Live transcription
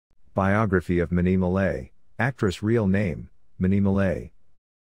Biography of Manimala, actress real name, Manimala.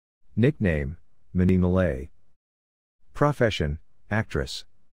 Nickname, Manimala. Profession, actress.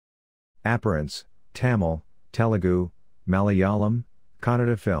 Appearance, Tamil, Telugu, Malayalam,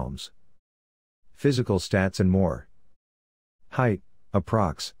 Kannada films. Physical stats and more. Height,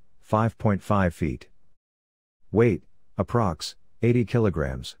 approx. 5.5 feet. Weight, approx. 80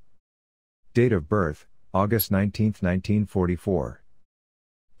 kilograms. Date of birth, August 19, 1944.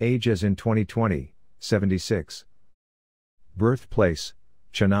 Age as in 2020, 76. Birthplace,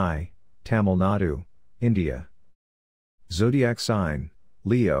 Chennai, Tamil Nadu, India. Zodiac sign,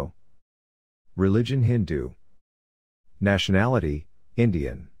 Leo. Religion Hindu. Nationality,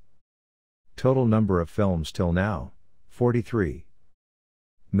 Indian. Total number of films till now, 43.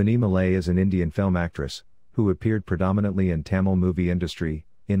 Manimala is an Indian film actress, who appeared predominantly in Tamil movie industry,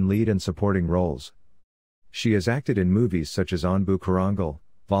 in lead and supporting roles. She has acted in movies such as Anbu Karangal,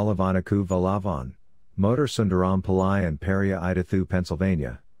 Valavanaku Valavan, Motor Sundaram Pillai and Peria Idathu,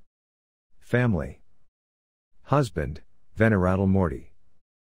 Pennsylvania. Family. Husband, Veneradal Morty.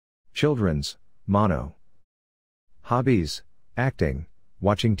 Children's, Mano. Hobbies, acting,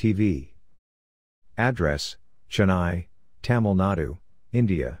 watching TV. Address, Chennai, Tamil Nadu,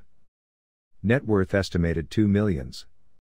 India. Net worth estimated $2 million.